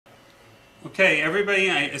Okay, everybody,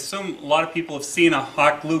 I assume a lot of people have seen a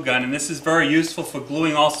hot glue gun, and this is very useful for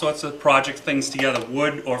gluing all sorts of project things together,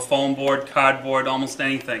 wood or foam board, cardboard, almost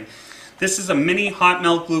anything. This is a mini hot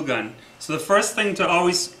melt glue gun. So the first thing to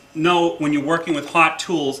always know when you're working with hot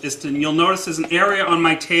tools is you'll notice there's an area on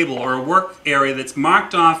my table or a work area that's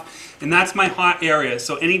marked off, and that's my hot area.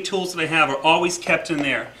 So any tools that I have are always kept in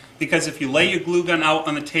there. Because if you lay your glue gun out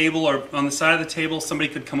on the table or on the side of the table, somebody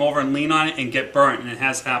could come over and lean on it and get burnt, and it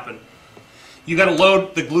has happened. You got to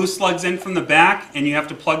load the glue slugs in from the back, and you have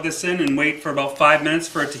to plug this in and wait for about 5 minutes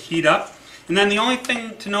for it to heat up. And then the only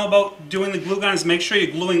thing to know about doing the glue gun is make sure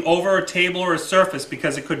you're gluing over a table or a surface,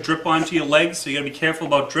 because it could drip onto your legs, so you got to be careful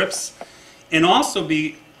about drips. And also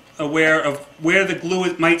be aware of where the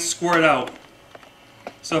glue might squirt out.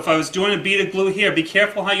 So if I was doing a bead of glue here, be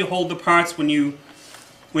careful how you hold the parts when you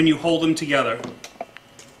hold them together.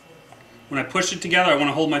 When I push it together, I want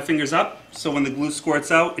to hold my fingers up, so when the glue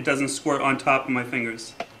squirts out, it doesn't squirt on top of my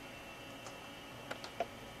fingers.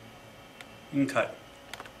 You can cut.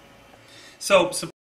 So